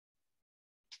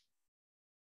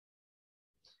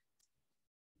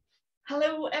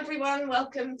Hello everyone,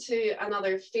 welcome to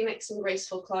another Phoenix and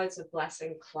Graceful Clouds of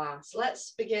Blessing class.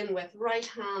 Let's begin with right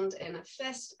hand in a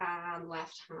fist and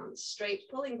left hand straight,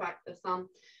 pulling back the thumb,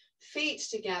 feet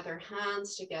together,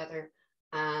 hands together,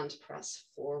 and press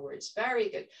forwards. Very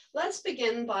good. Let's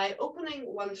begin by opening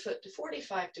one foot to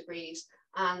 45 degrees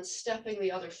and stepping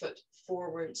the other foot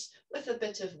forwards with a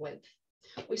bit of width.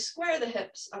 We square the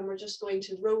hips and we're just going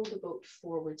to roll the boat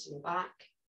forwards and back.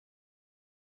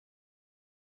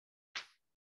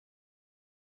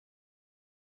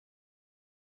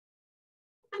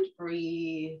 And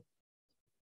breathe.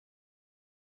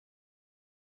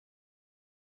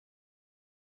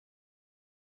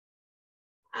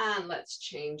 And let's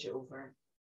change over.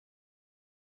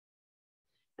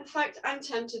 In fact, I'm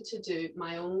tempted to do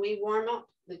my own wee warm-up.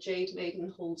 The Jade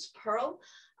Maiden holds pearl,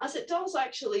 as it does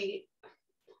actually,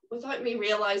 without me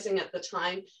realizing at the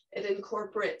time, it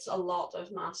incorporates a lot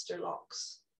of Master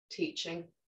Lock's teaching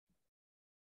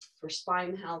for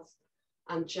spine health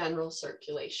and general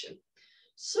circulation.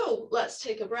 So let's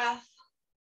take a breath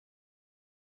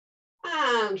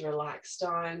and relax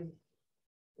down.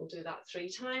 We'll do that 3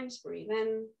 times. Breathe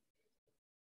in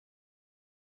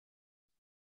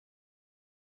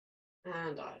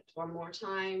and out. One more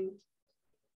time.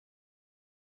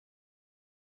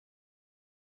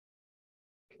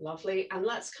 Lovely. And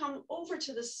let's come over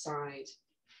to the side.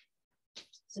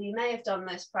 So you may have done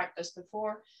this practice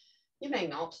before. You may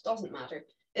not, doesn't matter.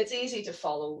 It's easy to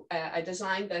follow. I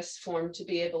designed this form to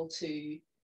be able to,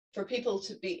 for people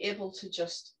to be able to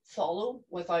just follow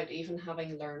without even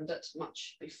having learned it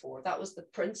much before. That was the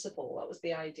principle, that was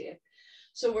the idea.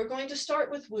 So we're going to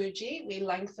start with Wuji. We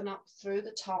lengthen up through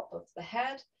the top of the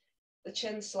head, the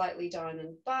chin slightly down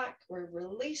and back. We're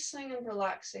releasing and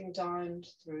relaxing down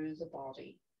through the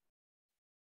body.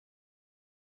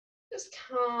 Just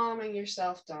calming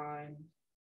yourself down.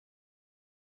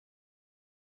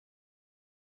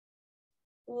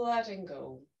 Letting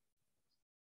go.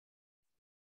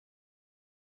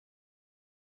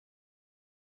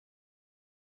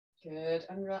 Good,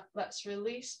 and let's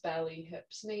release belly,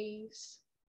 hips, knees.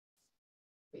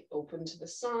 We open to the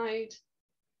side,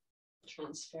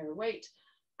 transfer weight,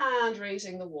 and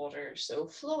raising the water. So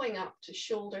flowing up to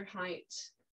shoulder height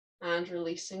and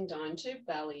releasing down to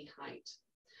belly height.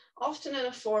 Often in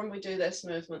a form, we do this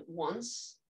movement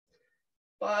once,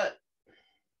 but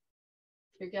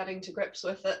you're getting to grips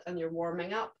with it and you're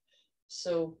warming up.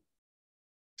 So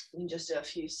you can just do a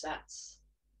few sets.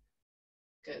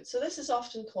 Good. So this is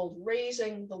often called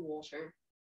raising the water.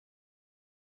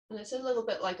 And it's a little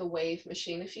bit like a wave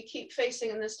machine. If you keep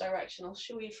facing in this direction, I'll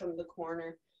show you from the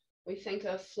corner. We think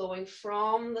of flowing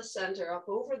from the center up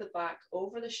over the back,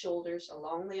 over the shoulders,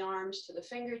 along the arms to the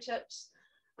fingertips,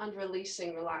 and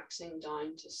releasing, relaxing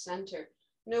down to center.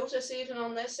 Notice even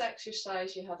on this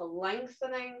exercise, you have a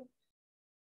lengthening,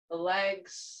 the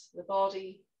legs, the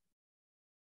body,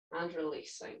 and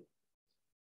releasing.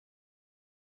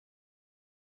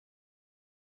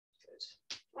 Good.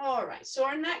 All right, so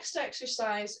our next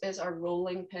exercise is our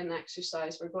rolling pin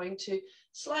exercise. We're going to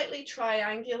slightly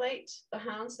triangulate the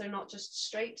hands. They're not just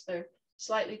straight, they're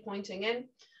slightly pointing in.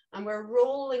 And we're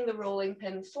rolling the rolling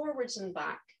pin forwards and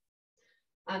back.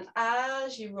 And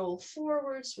as you roll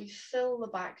forwards, we fill the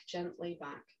back gently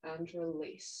back and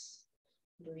release.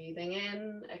 Breathing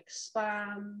in,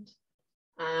 expand,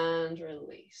 and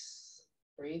release.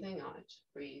 Breathing out,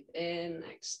 breathe in,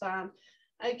 expand.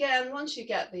 Again, once you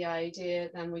get the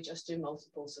idea, then we just do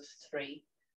multiples of 3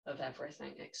 of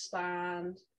everything.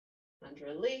 Expand and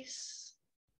release,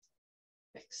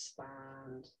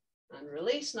 expand and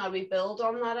release. Now we build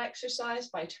on that exercise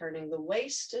by turning the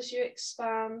waist as you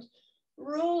expand,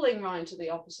 rolling round to the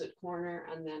opposite corner,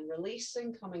 and then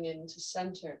releasing, coming into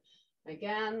center.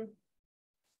 Again,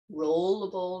 roll the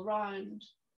ball round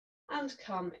and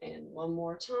come in. One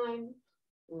more time,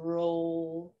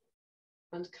 roll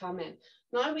and come in.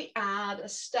 Now we add a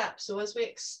step. So as we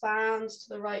expand to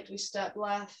the right, we step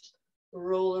left,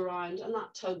 roll around, and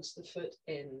that tugs the foot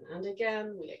in. And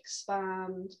again, we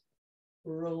expand,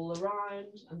 roll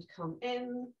around and come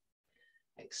in,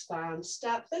 expand,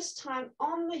 step. This time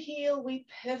on the heel, we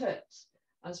pivot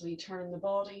as we turn the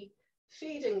body,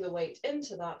 feeding the weight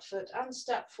into that foot and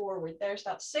step forward. There's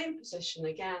that same position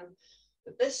again,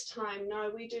 but this time now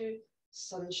we do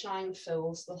sunshine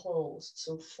fills the holes.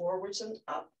 So forwards and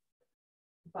up,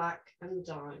 back and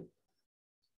down.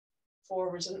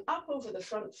 Forwards and up over the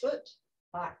front foot,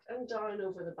 back and down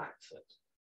over the back foot.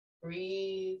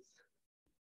 Breathe.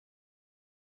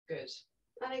 Good.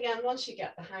 And again, once you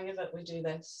get the hang of it, we do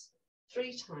this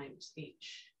 3 times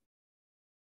each.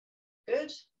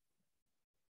 Good.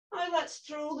 Now let's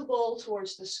throw the ball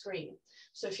towards the screen.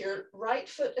 So if your right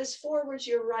foot is forwards,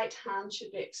 your right hand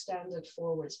should be extended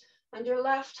forwards and your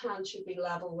left hand should be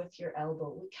level with your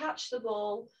elbow. We catch the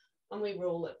ball and we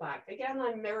roll it back. Again,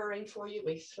 I'm mirroring for you.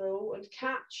 We throw and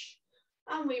catch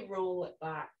and we roll it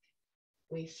back.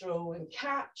 We throw and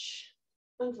catch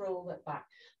and roll it back.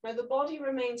 Now the body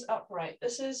remains upright.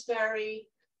 This is very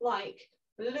like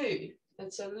Lu.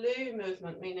 It's a Lu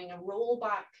movement, meaning a roll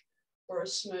back or a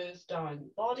smooth down.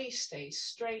 Body stays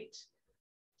straight.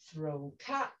 Throw,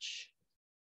 catch,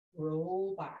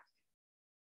 roll back.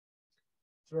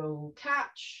 Throw,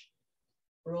 catch,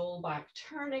 roll back,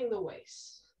 turning the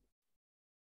waist.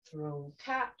 Throw,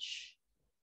 catch,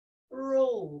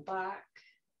 roll back.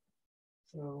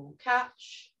 Throw,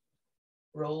 catch,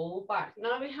 roll back.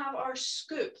 Now we have our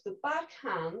scoop. The back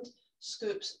hand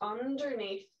scoops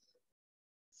underneath,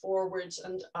 forwards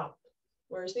and up,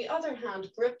 whereas the other hand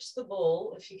grips the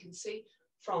ball, if you can see,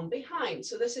 from behind.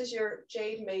 So this is your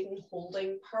Jade Maiden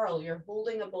holding pearl. You're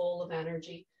holding a ball of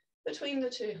energy between the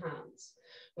two hands.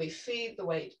 We feed the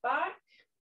weight back,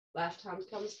 left hand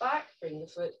comes back, bring the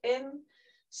foot in,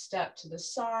 step to the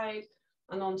side,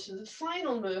 and onto the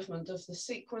final movement of the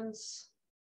sequence.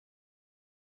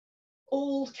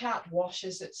 Old cat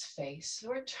washes its face. So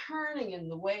we're turning in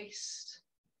the waist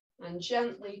and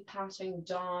gently patting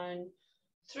down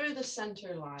through the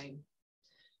center line.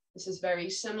 This is very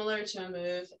similar to a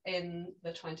move in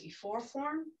the 24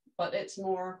 form, but it's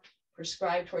more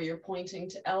prescribed where you're pointing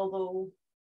to elbow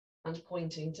and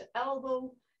pointing to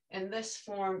elbow. In this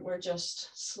form, we're just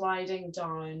sliding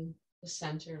down the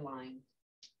center line.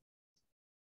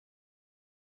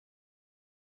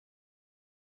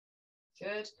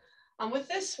 Good. And with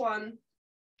this one,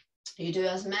 you do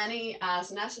as many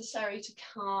as necessary to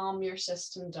calm your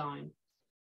system down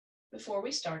before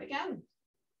we start again.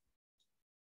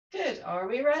 Good, are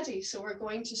we ready? So we're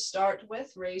going to start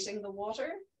with raising the water.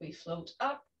 We float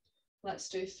up, let's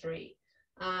do 3,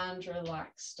 and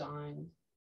relax down.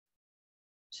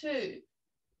 2.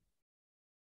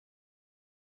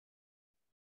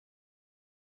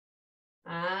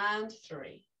 And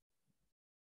 3.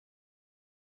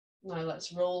 Now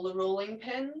let's roll the rolling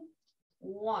pin.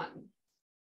 1.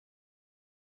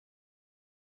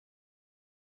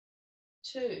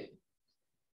 2.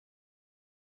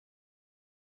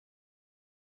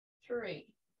 3.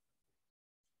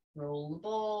 Roll the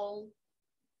ball.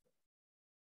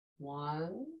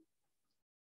 1.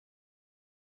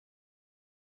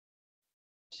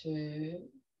 2.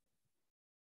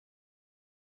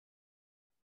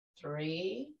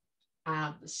 3.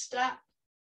 Add the step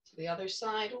to the other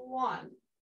side. 1.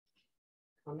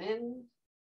 Come in.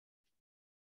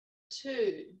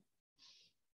 2.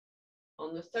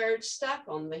 On the third step,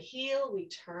 on the heel, we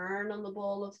turn on the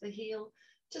ball of the heel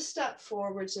to step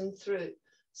forwards and through.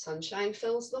 Sunshine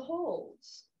fills the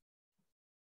holes.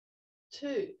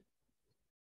 2.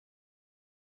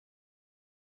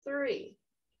 3.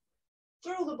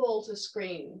 Throw the ball to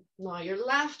screen. Now your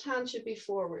left hand should be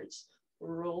forwards.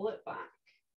 Roll it back.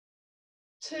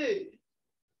 2.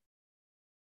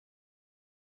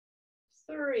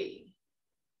 3.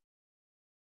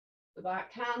 The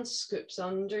back hand scoops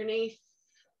underneath.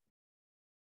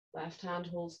 Left hand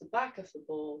holds the back of the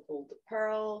ball, hold the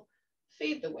pearl,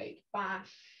 feed the weight back,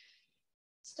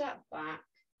 step back,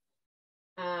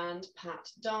 and pat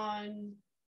down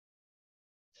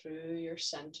through your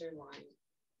center line.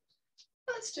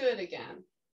 Let's do it again.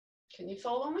 Can you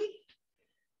follow me?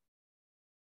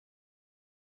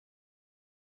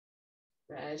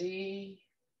 Ready,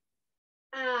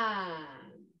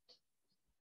 and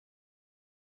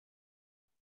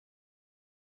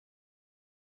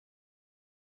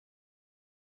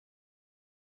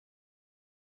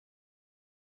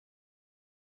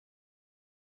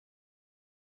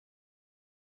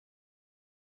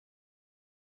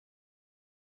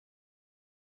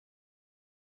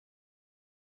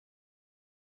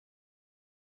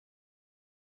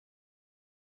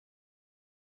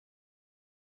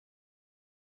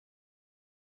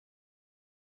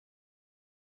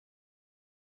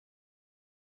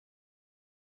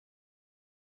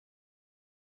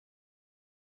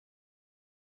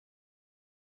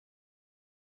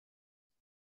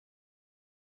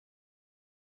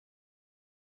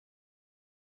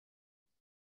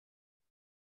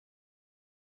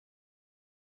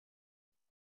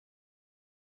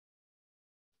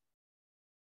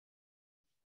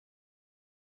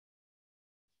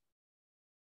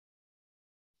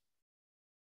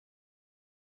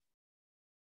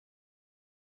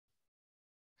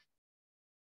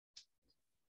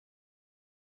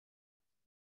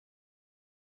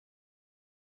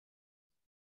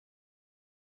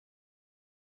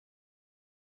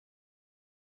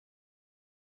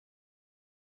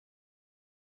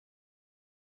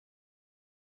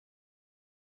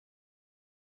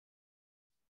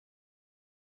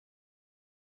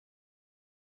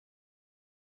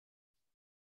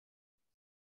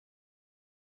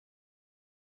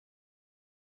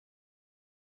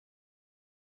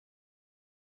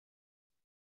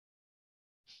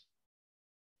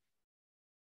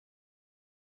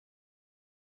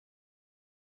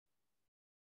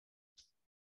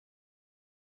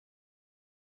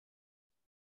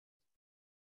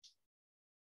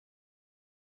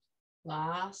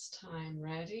Last time,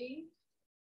 ready?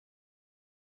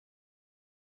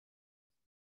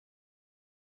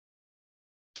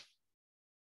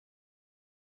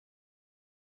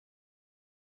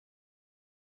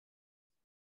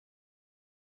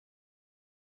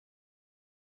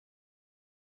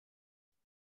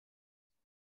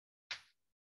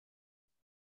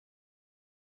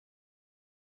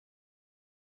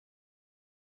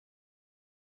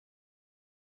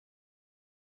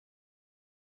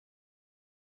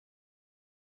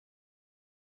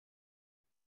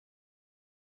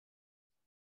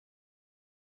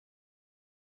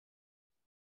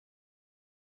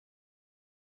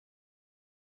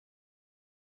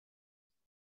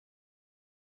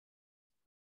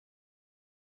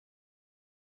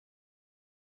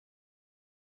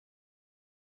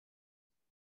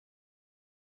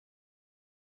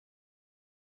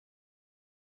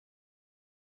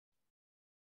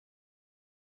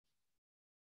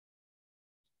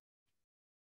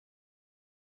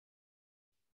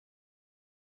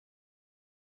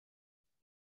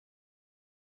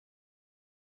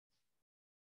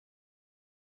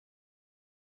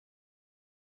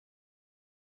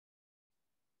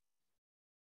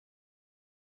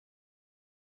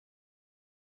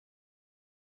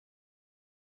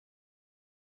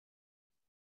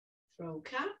 Throw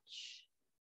catch.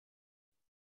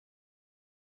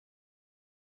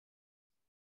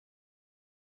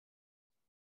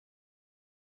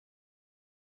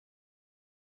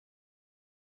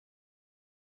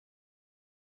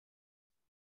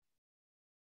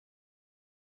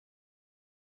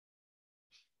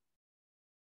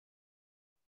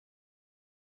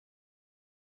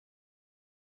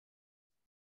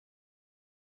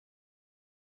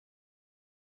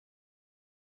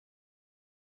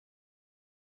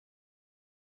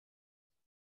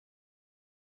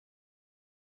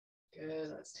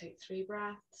 Good, let's take 3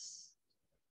 breaths.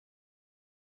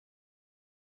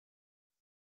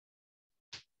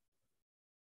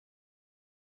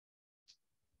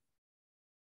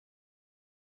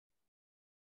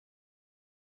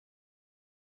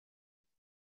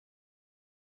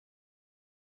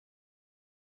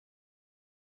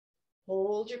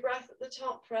 Hold your breath at the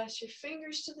top, press your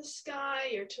fingers to the sky,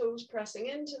 your toes pressing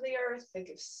into the earth. Think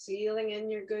of sealing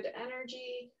in your good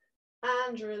energy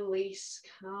and release,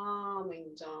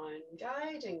 calming down,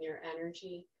 guiding your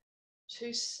energy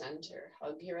to center.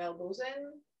 Hug your elbows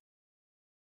in.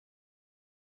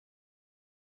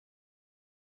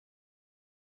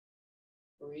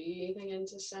 Breathing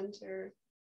into center.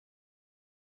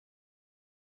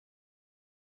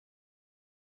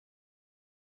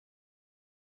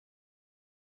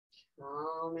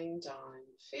 Calming down.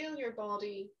 Feel your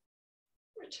body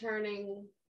returning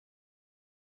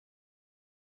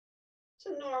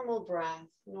to normal breath,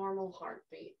 normal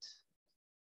heartbeat.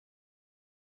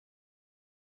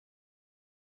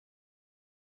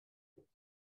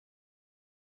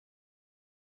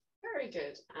 Very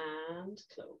good. And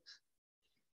close.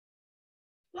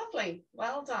 Lovely.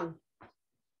 Well done.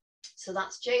 So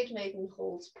that's Jade Maiden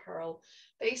Holds Pearl.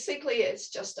 Basically, it's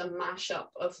just a mashup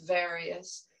of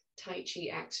various Tai Chi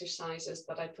exercises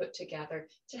that I put together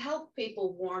to help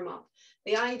people warm up.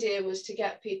 The idea was to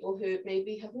get people who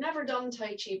maybe have never done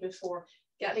Tai Chi before,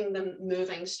 getting them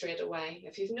moving straight away.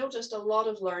 If you've noticed, a lot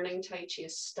of learning Tai Chi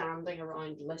is standing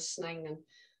around listening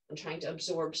and trying to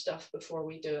absorb stuff before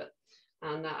we do it.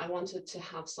 And I wanted to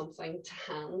have something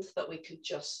to hand that we could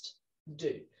just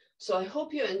do. So I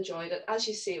hope you enjoyed it. As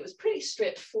you see, it was pretty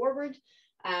straightforward.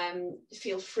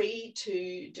 Feel free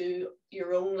to do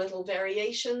your own little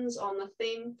variations on the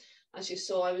theme. As you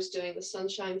saw, I was doing the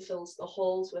sunshine fills the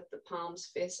halls with the palms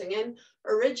facing in.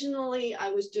 Originally, I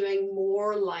was doing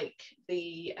more like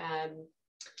the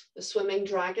swimming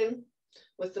dragon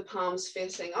with the palms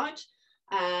facing out.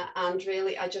 And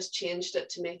really, I just changed it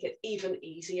to make it even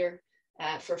easier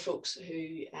for folks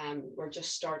who were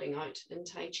just starting out in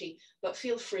Tai Chi. But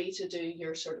feel free to do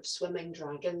your sort of swimming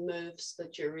dragon moves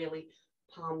that you're really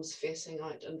palms facing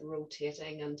out and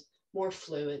rotating and more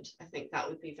fluid. I think that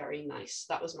would be very nice.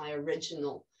 That was my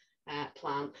original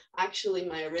plan. Actually,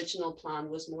 my original plan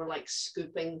was more like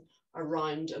scooping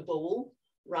around a bowl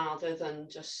rather than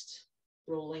just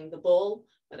rolling the ball.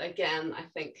 But again, I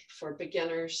think for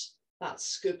beginners, that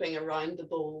scooping around the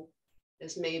bowl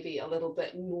is maybe a little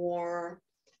bit more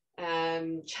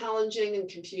challenging and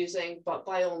confusing, but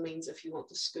by all means, if you want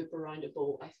to scoop around a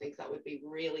bowl, I think that would be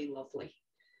really lovely.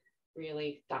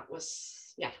 Really, that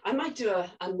was, yeah, I might do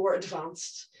a more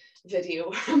advanced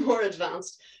video, a more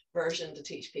advanced version to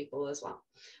teach people as well.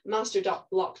 Master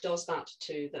Block does that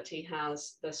too, that he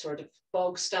has the sort of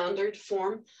bog standard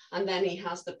form, and then he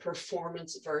has the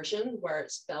performance version where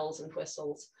it's bells and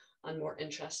whistles and more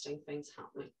interesting things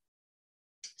happening.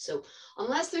 So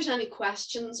unless there's any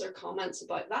questions or comments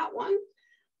about that one,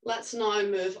 let's now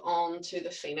move on to the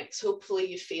Phoenix. Hopefully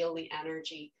you feel the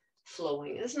energy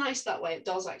flowing. It's nice that way. It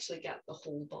does actually get the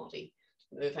whole body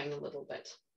moving a little bit.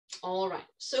 All right,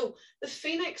 so the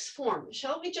Phoenix form,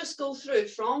 shall we just go through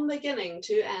from beginning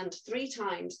to end 3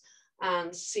 times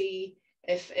and see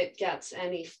if it gets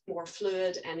any more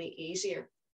fluid, any easier?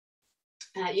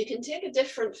 You can take a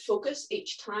different focus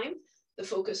each time. The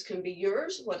focus can be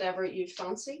yours, whatever you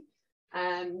fancy.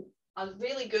 A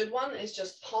really good one is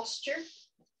just posture.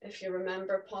 If you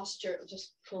remember posture,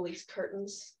 just pull these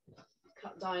curtains,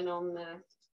 cut down on the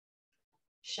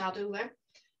shadow there.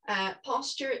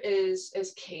 Posture is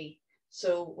key.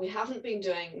 So we haven't been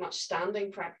doing much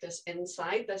standing practice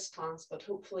inside this class, but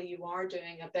hopefully you are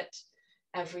doing a bit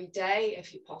every day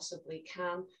if you possibly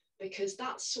can, because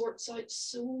that sorts out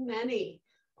so many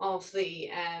of the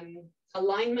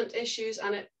alignment issues,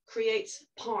 and it creates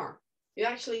power. You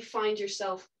actually find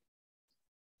yourself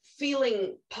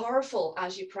feeling powerful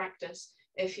as you practice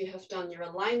if you have done your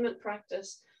alignment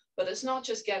practice, but it's not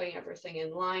just getting everything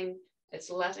in line, it's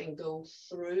letting go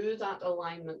through that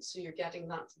alignment. So you're getting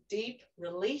that deep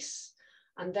release,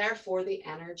 and therefore the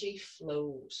energy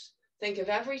flows. Think of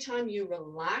every time you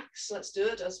relax, let's do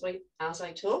it as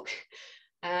I talk,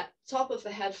 top of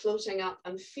the head floating up,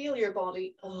 and feel your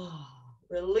body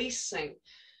releasing.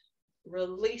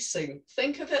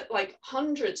 Think of it like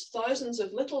hundreds, thousands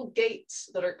of little gates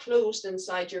that are closed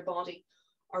inside your body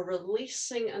are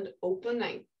releasing and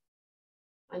opening.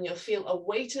 And you'll feel a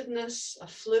weightedness, a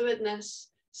fluidness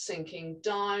sinking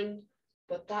down,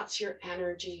 but that's your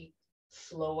energy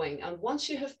flowing. And once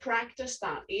you have practiced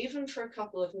that, even for a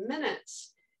couple of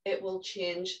minutes, it will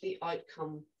change the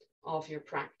outcome of your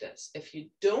practice. If you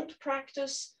don't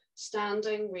practice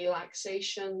standing,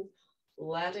 relaxation,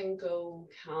 letting go,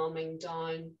 calming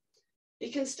down, you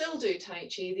can still do Tai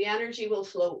Chi. The energy will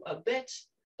flow a bit,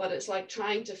 but it's like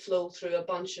trying to flow through a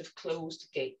bunch of closed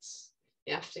gates.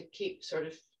 You have to keep sort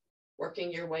of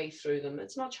working your way through them.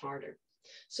 It's much harder.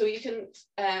 So you can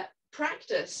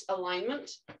practice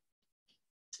alignment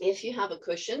if you have a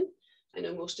cushion. I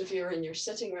know most of you are in your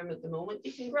sitting room at the moment.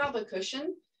 You can grab a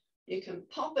cushion, you can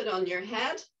pop it on your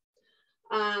head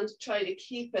and try to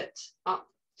keep it up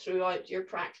throughout your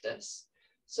practice.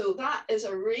 So that is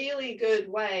a really good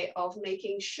way of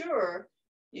making sure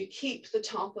you keep the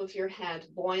top of your head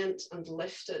buoyant and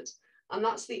lifted. And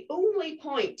that's the only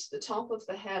point, the top of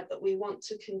the head, that we want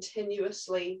to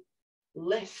continuously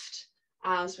lift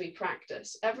as we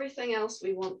practice. Everything else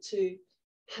we want to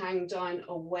hang down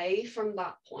away from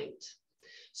that point.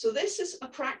 So this is a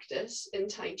practice in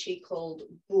Tai Chi called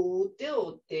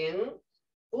Diw Ding.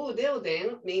 Diw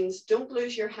Ding means don't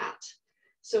lose your hat.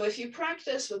 So if you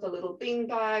practice with a little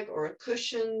beanbag or a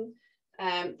cushion,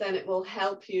 then it will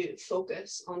help you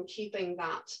focus on keeping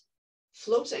that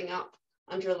floating up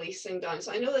and releasing down.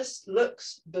 So I know this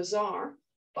looks bizarre,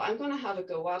 but I'm going to have a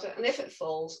go at it. And if it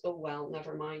falls, oh well,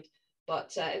 never mind.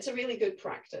 But it's a really good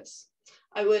practice.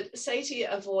 I would say to you,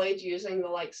 avoid using the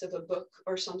likes of a book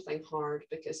or something hard,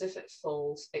 because if it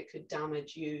falls, it could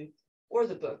damage you or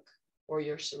the book or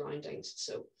your surroundings.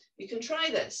 So you can try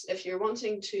this. If you're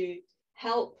wanting to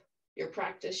help your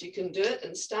practice, you can do it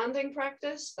in standing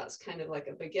practice. That's kind of like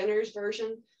a beginner's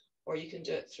version, or you can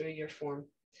do it through your form.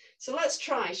 So let's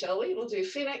try, shall we? We'll do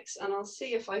Phoenix, and I'll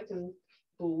see if I can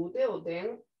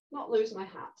not lose my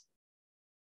hat.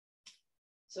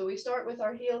 So we start with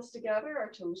our heels together,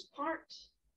 our toes apart,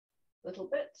 a little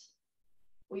bit.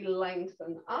 We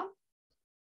lengthen up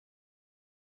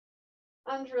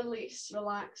and release,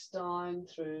 relax down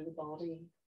through the body.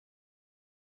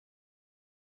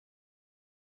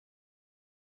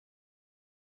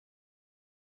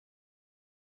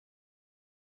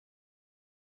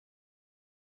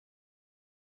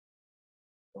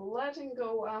 The letting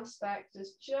go aspect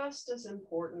is just as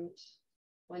important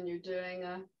when you're doing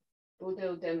a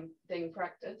Diw Ding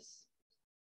practice.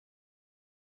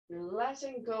 You're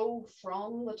letting go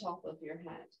from the top of your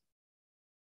head.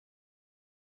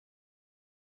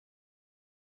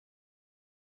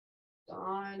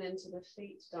 Down into the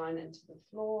feet, down into the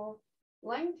floor,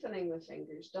 lengthening the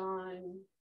fingers down.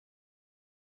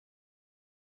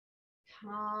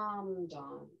 Calm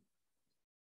down.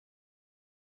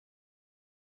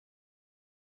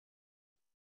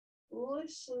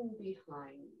 Listen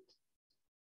behind.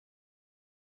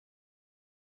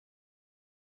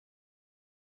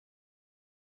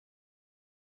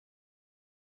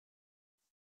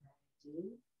 ready,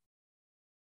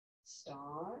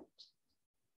 start.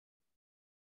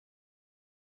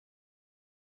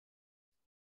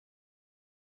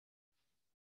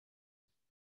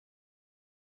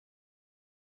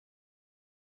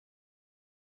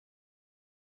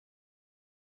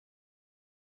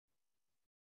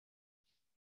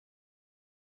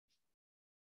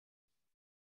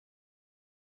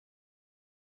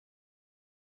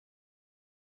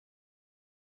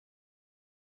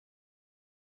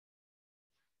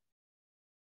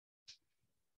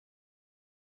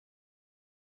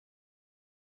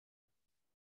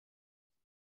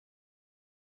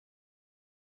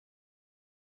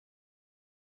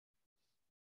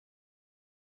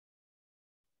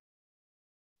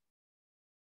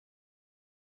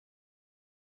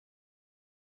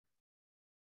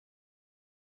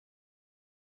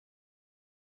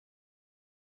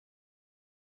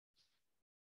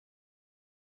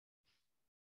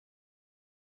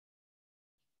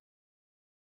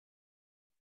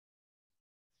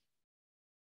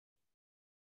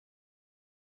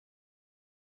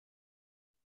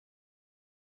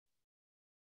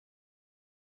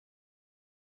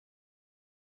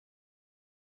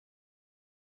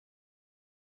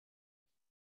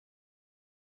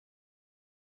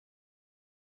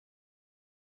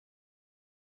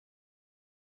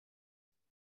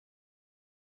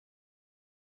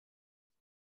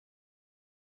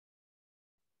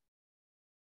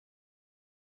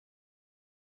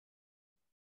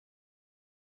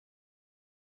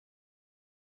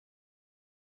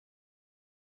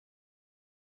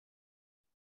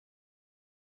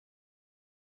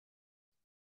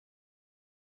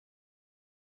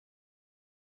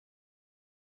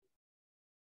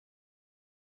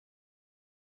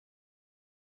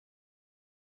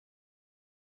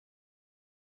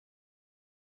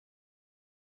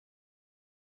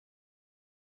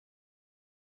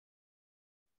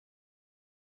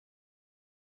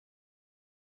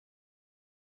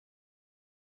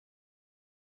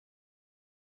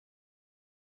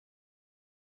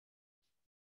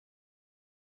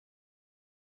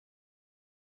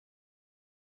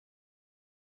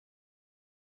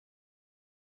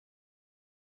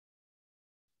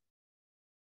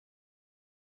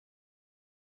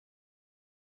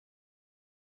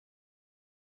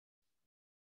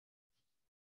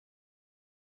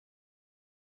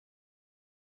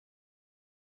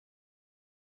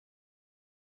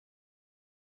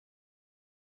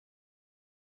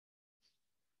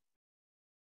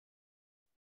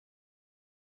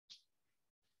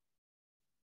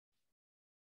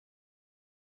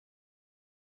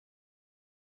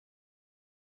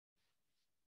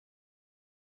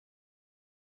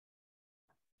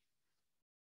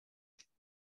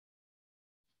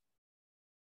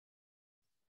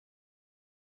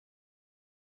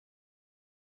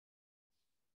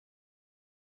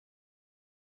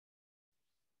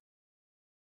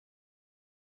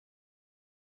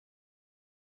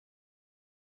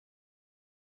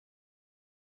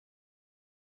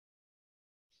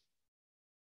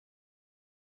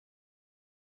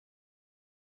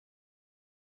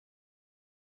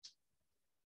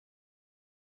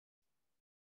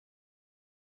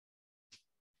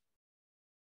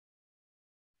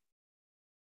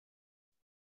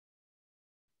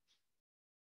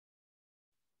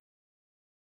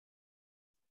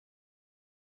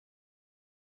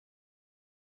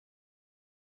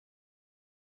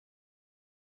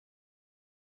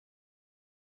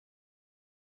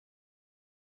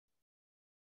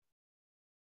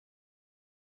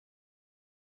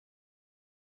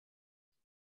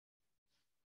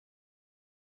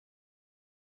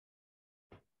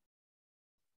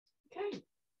 Okay,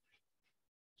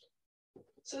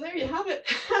 so there you have it.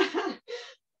 I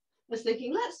was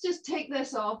thinking, let's just take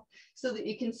this off so that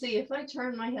you can see if I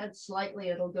turn my head slightly,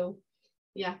 it'll go.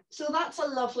 Yeah, so that's a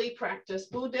lovely practice.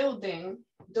 Diw Ding,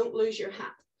 don't lose your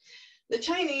hat. The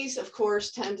Chinese, of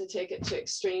course, tend to take it to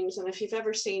extremes. And if you've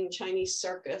ever seen Chinese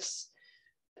circus,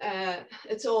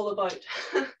 it's all about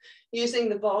using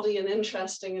the body in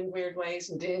interesting and weird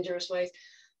ways and dangerous ways.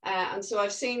 And so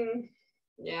I've seen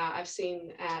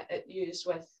it used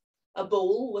with a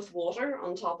bowl with water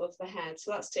on top of the head.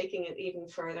 So that's taking it even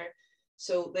further.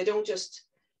 So they don't just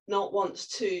not want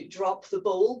to drop the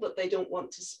bowl, but they don't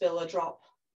want to spill a drop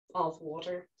of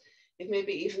water. You've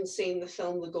maybe even seen the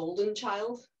film The Golden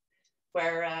Child,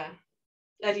 where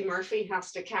Eddie Murphy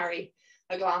has to carry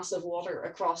a glass of water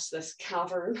across this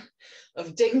cavern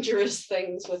of dangerous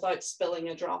things without spilling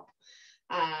a drop.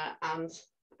 And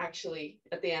actually,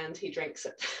 at the end, he drinks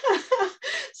it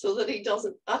so that he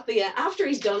doesn't, at the end, after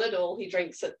he's done it all, he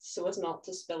drinks it so as not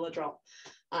to spill a drop.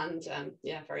 And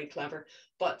yeah, very clever.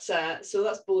 But so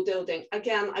that's Diw Ding.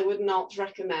 Again, I would not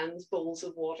recommend bowls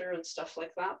of water and stuff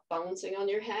like that balancing on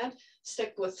your head.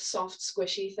 Stick with soft,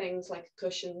 squishy things like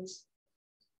cushions.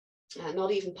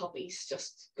 Not even puppies.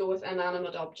 Just go with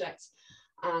inanimate objects,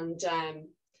 and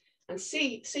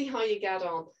see how you get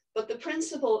on. But the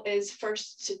principle is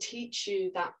first to teach you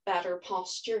that better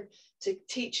posture, to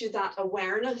teach you that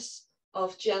awareness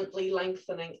of gently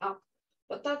lengthening up.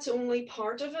 But that's only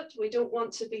part of it. We don't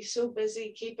want to be so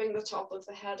busy keeping the top of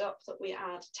the head up that we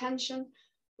add tension.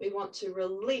 We want to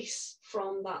release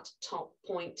from that top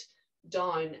point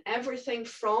down. Everything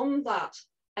from that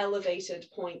elevated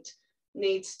point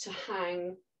needs to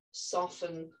hang,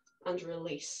 soften, and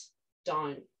release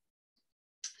down.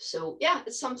 So yeah,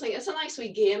 it's a nice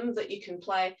wee game that you can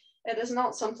play. It is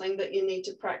not something that you need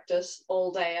to practice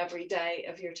all day, every day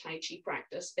of your Tai Chi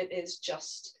practice. It is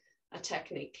just a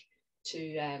technique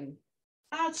to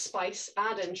add spice,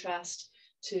 add interest,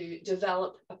 to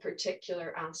develop a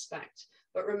particular aspect.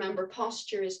 But remember,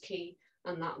 posture is key.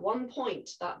 And that one point,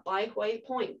 that Bai Hui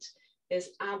point, is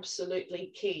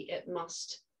absolutely key. It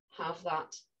must have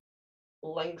that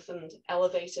lengthened,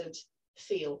 elevated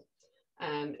feel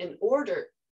in order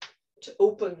to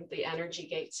open the energy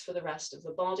gates for the rest of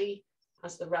the body.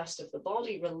 As the rest of the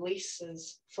body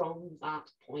releases from that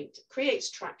point, it creates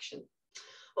traction.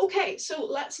 Okay, so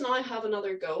let's now have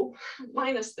another go,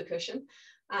 minus the cushion.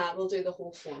 We'll do the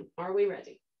whole form. Are we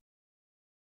ready?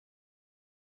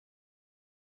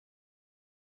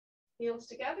 Heels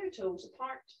together, toes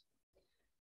apart.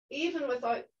 Even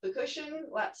without the cushion,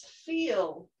 let's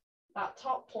feel that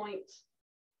top point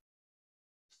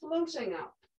floating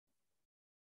up.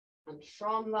 And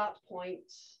from that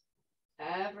point,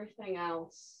 everything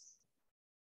else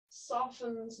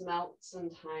softens, melts,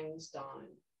 and hangs down.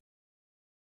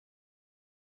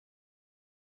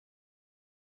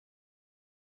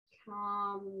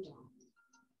 Calm down.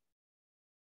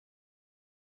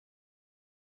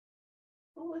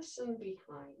 Listen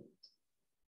behind.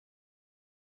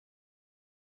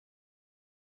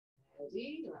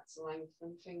 Ready? Let's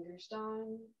lengthen fingers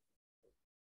down.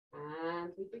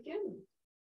 And we begin.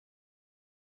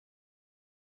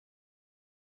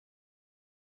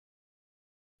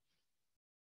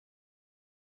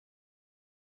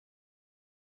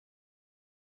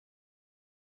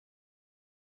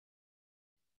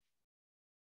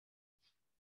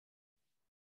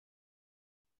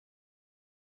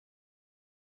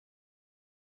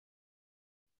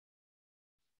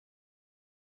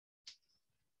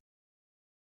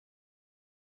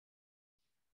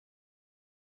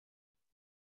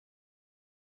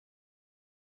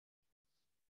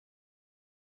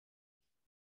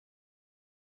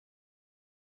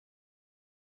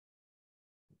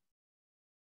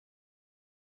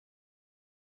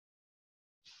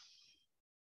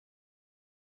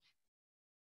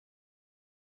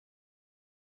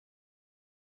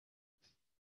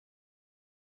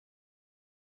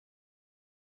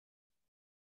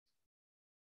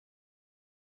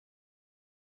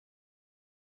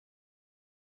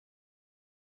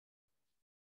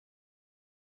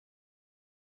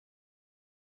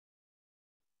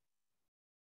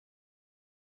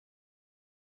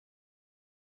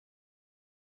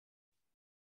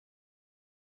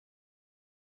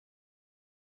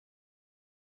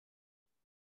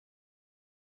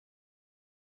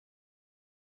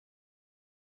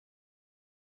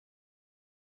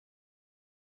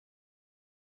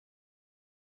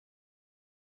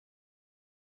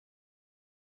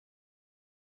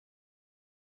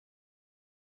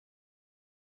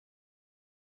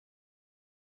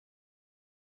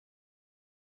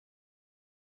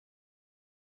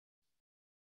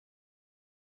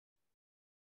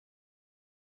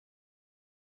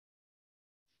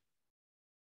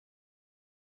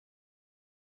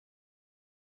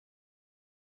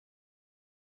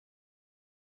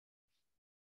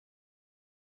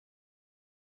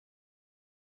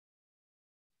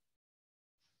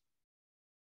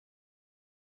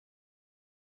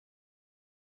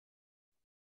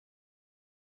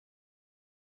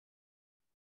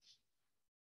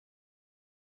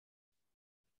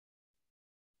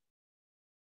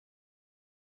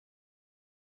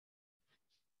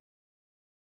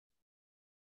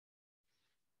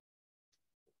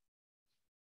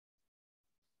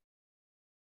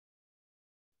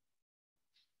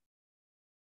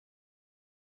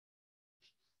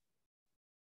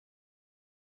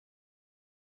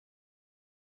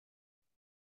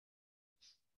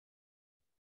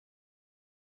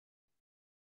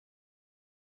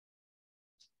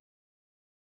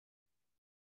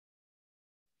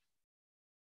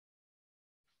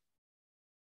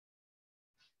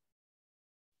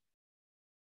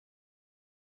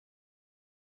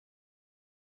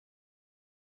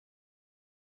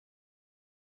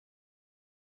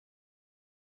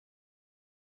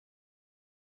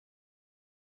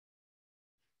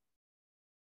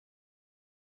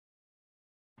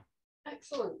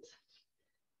 Excellent.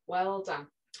 Well done.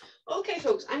 Okay,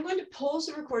 folks, I'm going to pause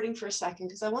the recording for a second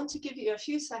because I want to give you a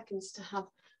few seconds to have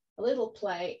a little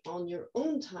play on your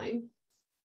own time,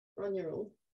 or on your own.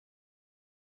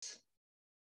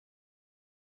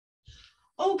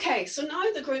 Okay, so now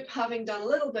the group having done a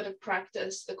little bit of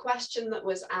practice, the question that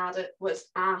was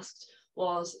asked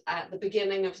was at the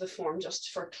beginning of the form, just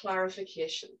for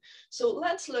clarification. So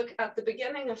let's look at the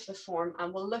beginning of the form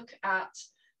and we'll look at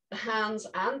the hands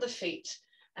and the feet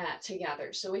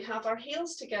together. So we have our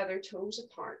heels together, toes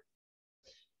apart.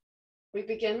 We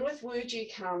begin with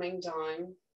Wuji calming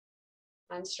down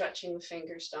and stretching the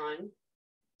fingers down.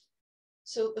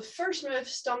 So the first move,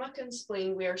 stomach and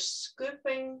spleen, we are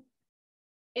scooping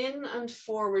in and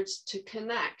forwards to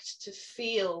connect, to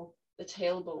feel the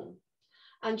tailbone.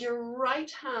 And your right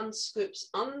hand scoops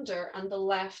under and the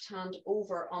left hand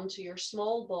over onto your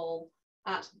small ball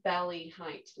at belly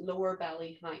height, lower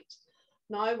belly height.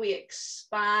 Now we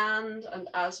expand, and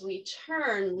as we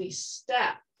turn, we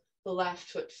step the left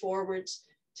foot forwards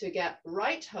to get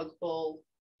right hug ball,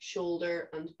 shoulder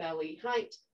and belly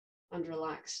height, and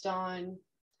relax down.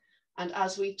 And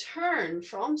as we turn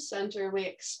from center, we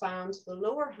expand the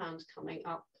lower hand coming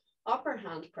up, upper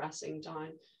hand pressing down,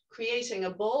 creating a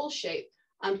ball shape.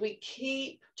 And we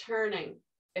keep turning,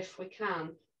 if we can,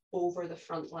 over the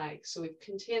front leg. So we've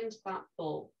contained that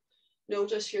ball.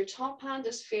 Notice your top hand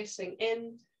is facing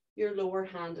in, your lower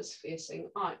hand is facing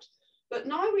out. But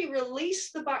now we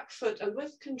release the back foot, and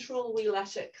with control, we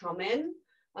let it come in.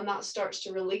 And that starts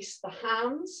to release the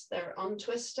hands, they're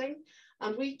untwisting.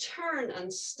 And we turn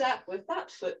and step with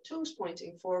that foot, toes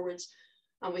pointing forwards.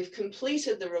 And we've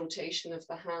completed the rotation of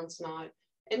the hands now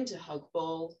into hug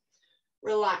ball,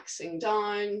 relaxing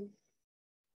down.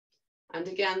 And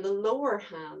again, the lower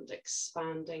hand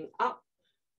expanding up,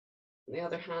 the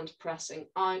other hand pressing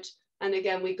out. And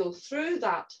again, we go through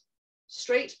that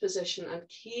straight position and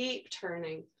keep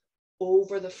turning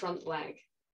over the front leg.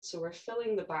 So we're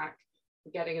filling the back,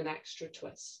 we're getting an extra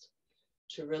twist.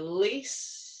 To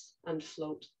release and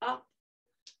float up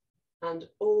and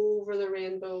over the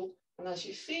rainbow. And as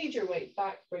you feed your weight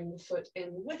back, bring the foot in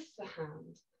with the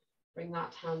hand. Bring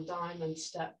that hand down and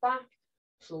step back,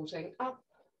 floating up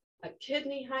at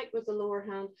kidney height with the lower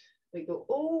hand. We go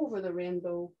over the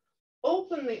rainbow,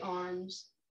 open the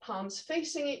arms, palms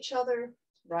facing each other,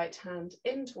 right hand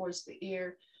in towards the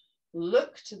ear,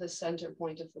 look to the center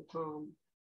point of the palm,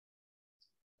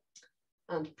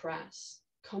 and press,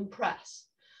 compress.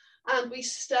 And we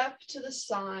step to the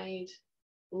side,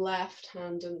 left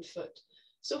hand and foot.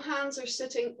 So hands are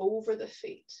sitting over the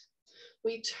feet.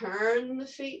 We turn the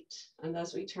feet, and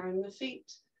as we turn the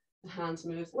feet, the hands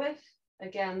move with.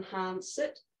 Again, hands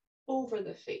sit over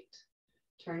the feet,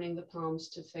 turning the palms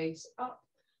to face up.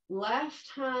 Right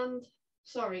hand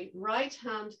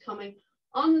coming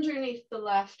underneath the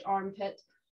left armpit,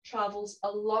 travels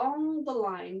along the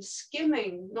line,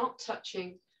 skimming, not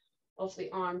touching, of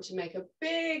the arm to make a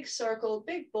big circle,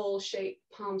 big ball shape,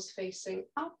 palms facing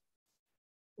up.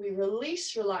 We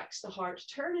release, relax the heart,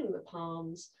 turning the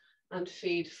palms, and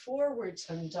feed forwards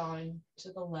and down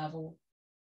to the level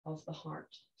of the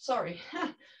heart. Sorry,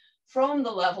 from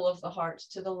the level of the heart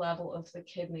to the level of the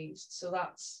kidneys. So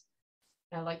that's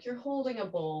like you're holding a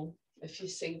ball. If you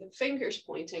see the fingers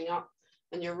pointing up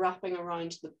and you're wrapping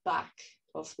around the back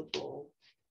of the ball.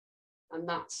 And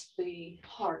that's the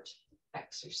heart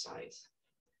exercise.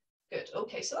 Good.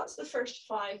 Okay, so that's the first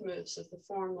 5 moves of the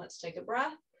form. Let's take a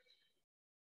breath.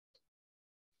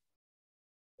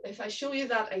 If I show you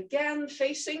that again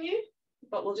facing you,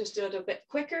 but we'll just do it a bit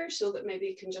quicker so that maybe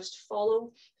you can just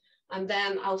follow, and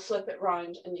then I'll flip it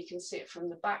round and you can see it from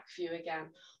the back view again.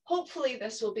 Hopefully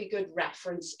this will be good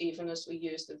reference even as we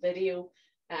use the video,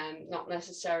 and not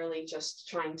necessarily just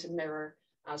trying to mirror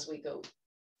as we go.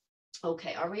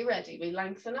 Okay, are we ready? We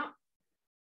lengthen up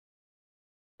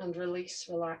and release,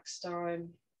 relax down.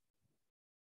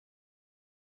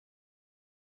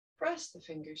 Press the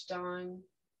fingers down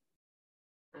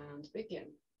and begin.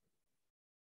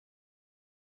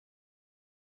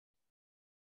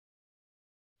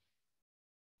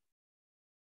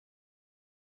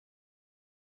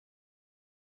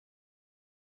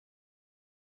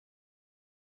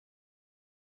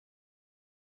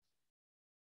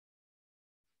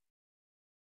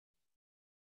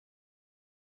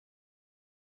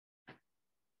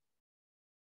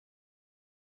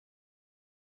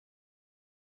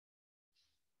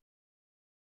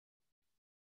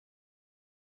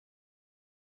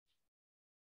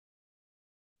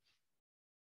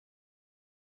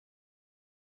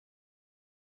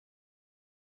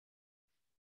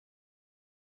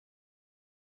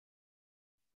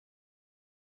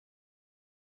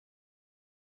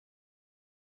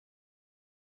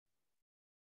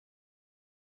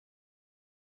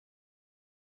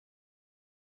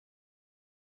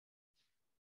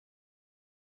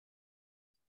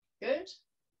 Good.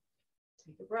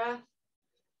 Take a breath.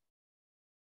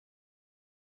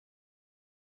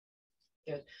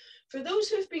 Good. For those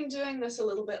who've been doing this a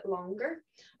little bit longer,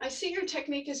 I see your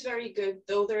technique is very good,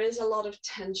 though there is a lot of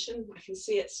tension. I can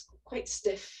see it's quite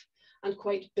stiff and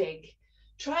quite big.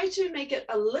 Try to make it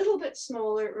a little bit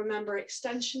smaller. Remember,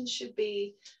 extension should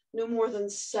be no more than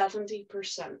 70%.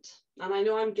 And I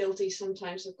know I'm guilty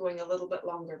sometimes of going a little bit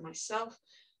longer myself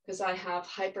because I have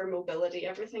hypermobility.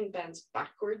 Everything bends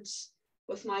backwards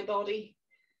with my body.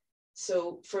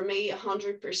 So for me,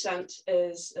 100%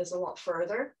 is a lot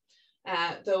further.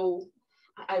 Though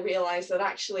I realize that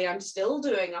actually I'm still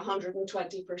doing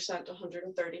 120%,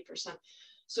 130%.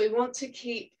 So we want to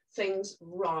keep things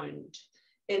round.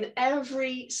 In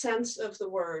every sense of the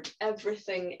word,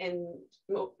 everything in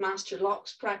Master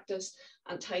Locke's practice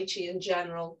and Tai Chi in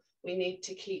general, we need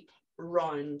to keep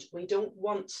round. We don't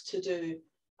want to do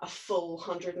a full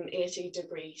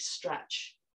 180-degree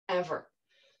stretch ever.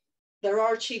 There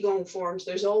are Qigong forms,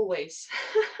 there's always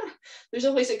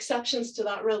exceptions to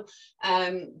that rule,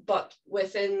 but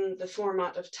within the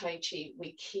format of Tai Chi,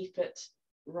 we keep it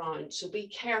round. So be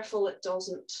careful it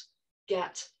doesn't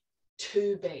get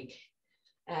too big.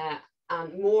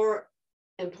 And more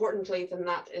importantly than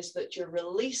that is that you're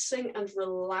releasing and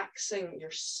relaxing,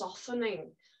 you're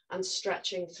softening and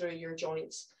stretching through your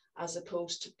joints as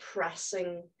opposed to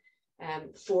pressing,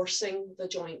 forcing the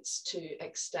joints to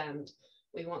extend.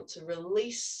 We want to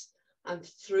release, and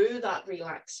through that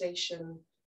relaxation,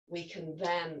 we can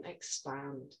then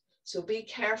expand. So be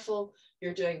careful.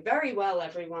 You're doing very well,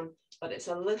 everyone, but it's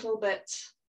a little bit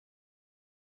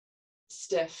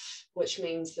stiff, which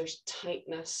means there's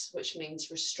tightness, which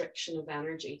means restriction of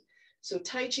energy. So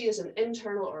Tai Chi is an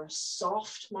internal or a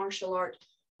soft martial art,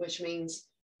 which means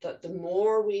that the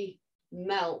more we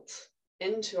melt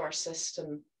into our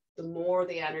system, the more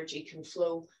the energy can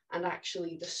flow, and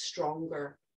actually the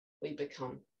stronger we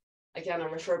become. Again, I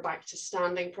refer back to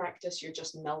standing practice. You're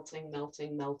just melting,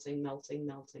 melting, melting, melting,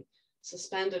 melting.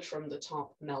 Suspended from the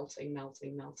top, melting,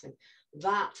 melting, melting.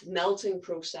 That melting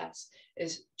process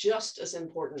is just as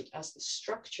important as the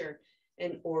structure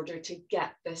in order to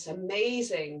get this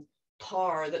amazing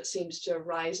power that seems to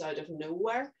arise out of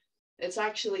nowhere. It's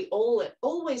actually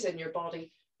always in your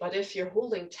body, but if you're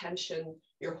holding tension,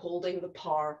 you're holding the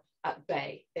power at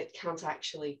bay. It can't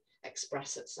actually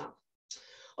express itself.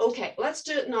 Okay, let's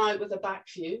do it now with a back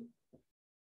view.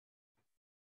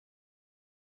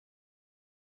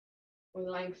 We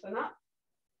lengthen up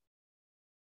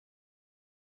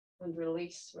and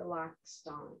release, relax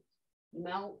down.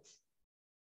 Melt,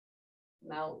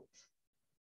 melt,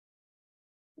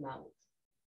 melt.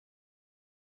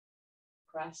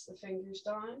 Press the fingers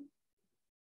down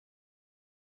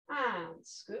and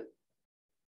scoop.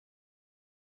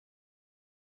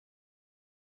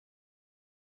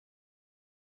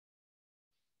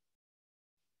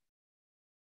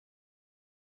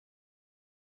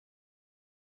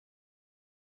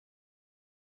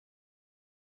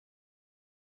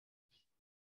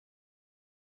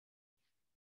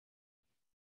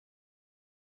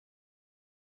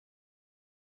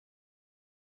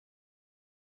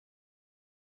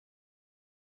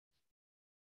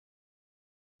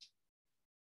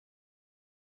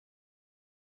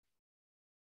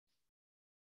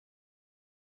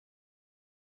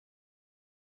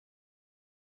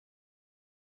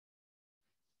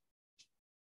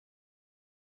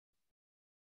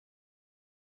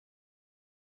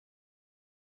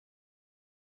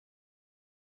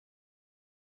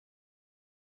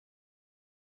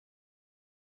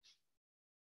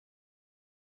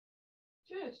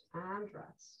 Good, and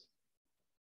rest.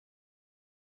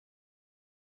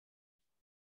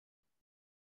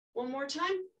 One more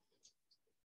time.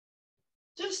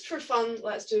 Just for fun,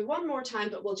 let's do one more time,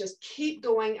 but we'll just keep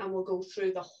going and we'll go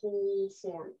through the whole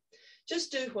form.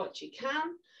 Just do what you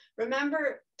can.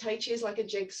 Remember, Tai Chi is like a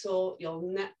jigsaw.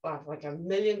 Like a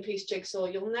million-piece jigsaw.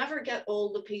 You'll never get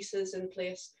all the pieces in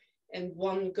place in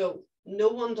one go. No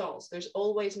one does. There's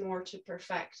always more to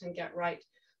perfect and get right.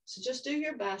 So just do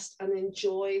your best and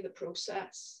enjoy the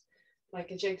process.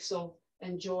 Like a jigsaw,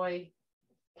 enjoy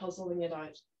puzzling it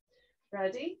out.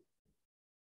 Ready?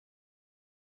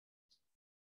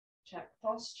 Check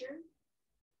posture.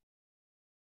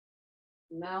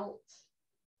 Melt,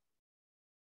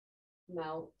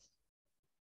 melt,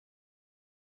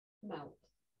 melt.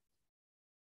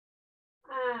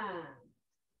 And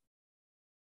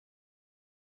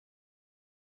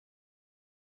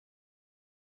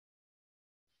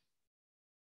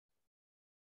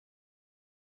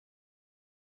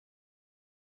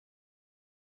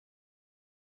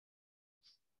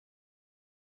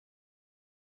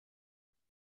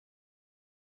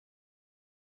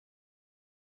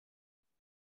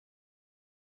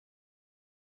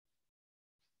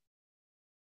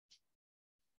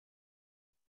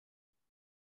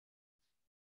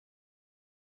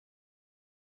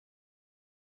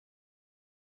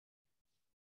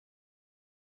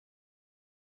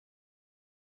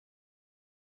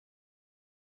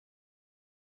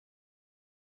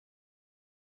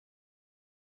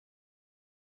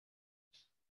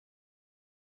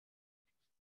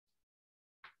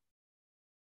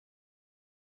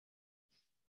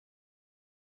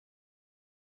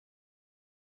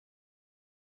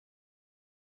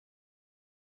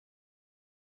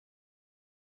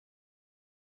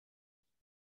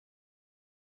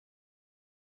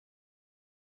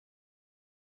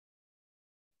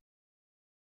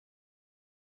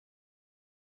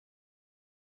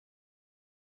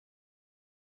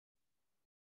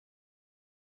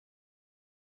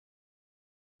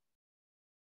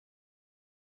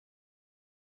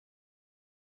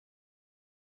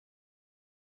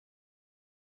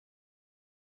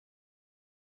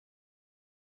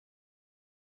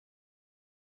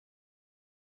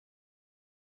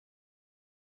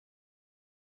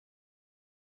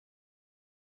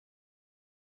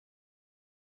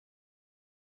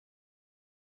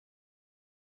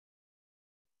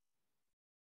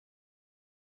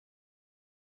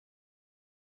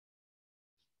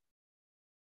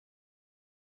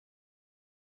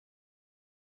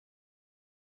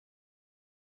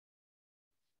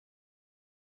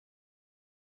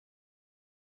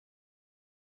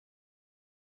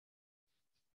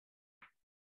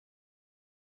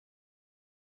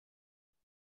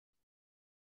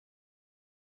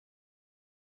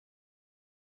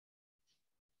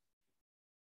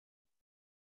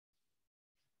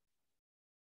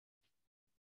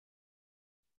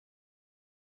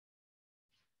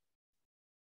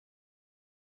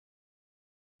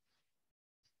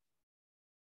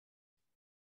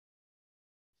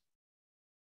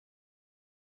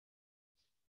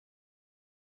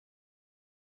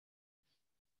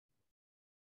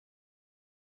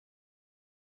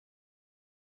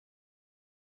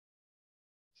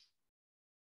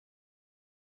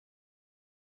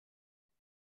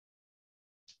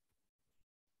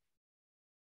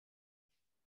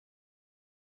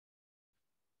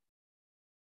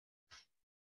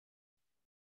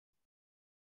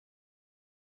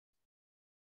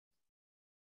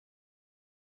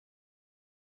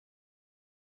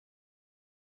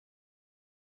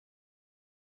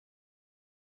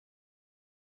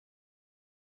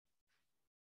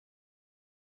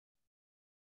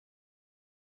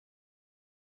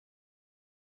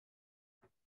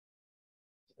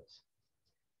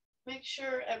Make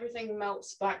sure everything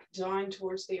melts back down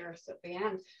towards the earth at the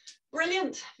end.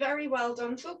 Brilliant. Very well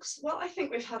done, folks. Well, I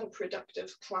think we've had a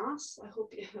productive class. I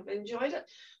hope you have enjoyed it.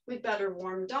 We'd better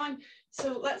warm down.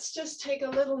 So let's just take a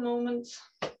little moment.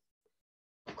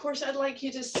 Of course, I'd like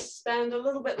you to spend a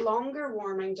little bit longer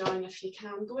warming down if you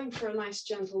can, going for a nice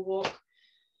gentle walk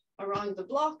around the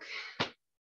block,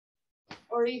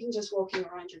 or even just walking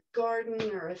around your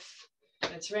garden, or if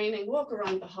it's raining, walk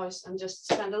around the house and just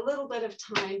spend a little bit of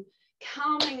time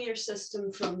calming your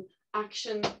system from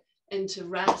action into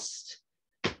rest,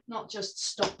 not just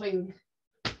stopping,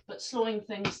 but slowing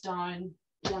things down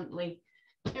gently.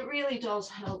 It really does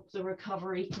help the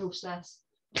recovery process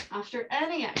after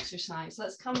any exercise.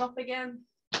 Let's come up again.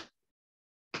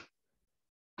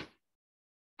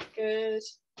 Good.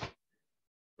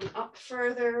 And up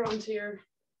further onto your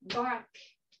back,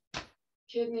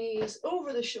 kidneys,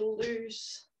 over the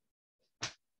shoulders.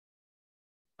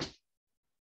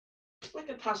 Like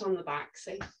a pat on the back.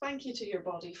 Say thank you to your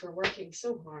body for working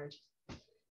so hard.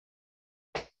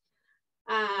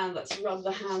 And let's rub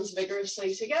the hands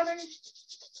vigorously together.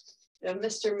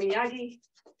 Mr. Miyagi.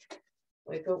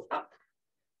 We go up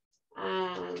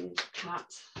and pat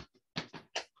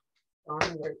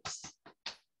downwards.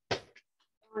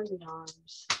 Down the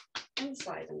arms,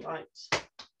 inside and out.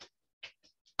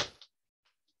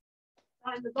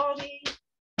 Down the body,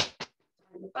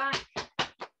 down the back,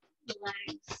 the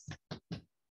legs.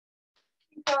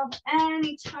 Think of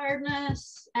any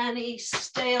tiredness, any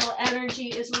stale energy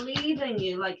is leaving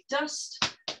you like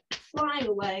dust, flying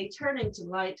away, turning to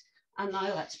light. And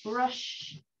now let's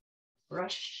brush,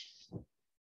 brush,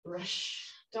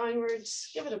 brush downwards.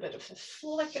 Give it a bit of a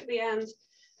flick at the end,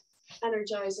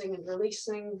 energizing and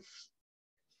releasing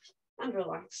and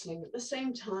relaxing at the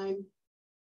same time.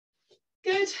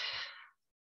 Good.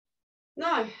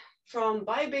 Now, from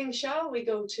Bai Bing Xiao, we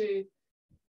go to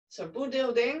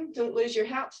Diw Ding, don't lose your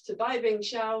hat, to Bai Bing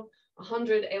Xiao,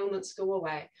 100 ailments go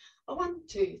away. 1,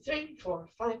 2, 3, 4,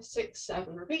 5, 6,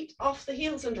 7. Repeat, off the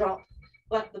heels and drop.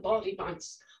 Let the body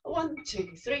bounce. 1,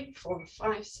 2, 3, 4,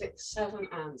 5, 6, 7,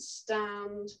 and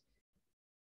stand.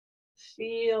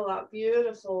 Feel that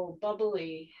beautiful,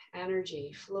 bubbly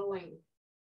energy flowing.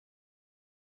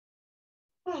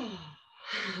 Ah,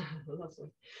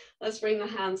 lovely. Let's bring the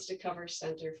hands to cover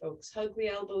center, folks. Hug the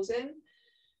elbows in.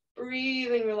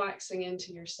 Breathing, relaxing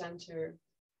into your center.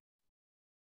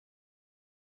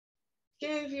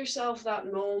 Give yourself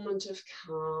that moment of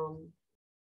calm.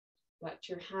 Let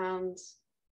your hands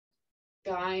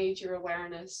guide your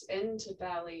awareness into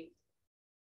belly,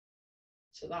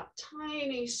 to that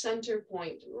tiny center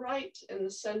point right in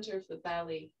the center of the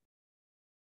belly.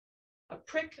 A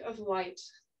prick of light,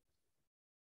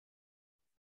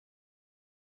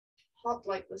 hot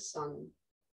like the sun.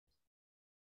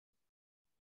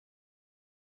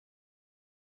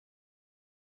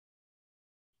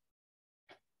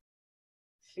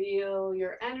 Feel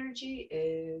your energy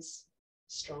is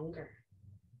stronger.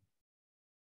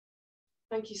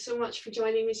 Thank you so much for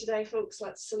joining me today, folks.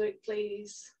 Let's salute,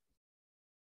 please.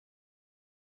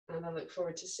 And I look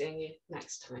forward to seeing you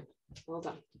next time. Well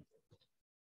done.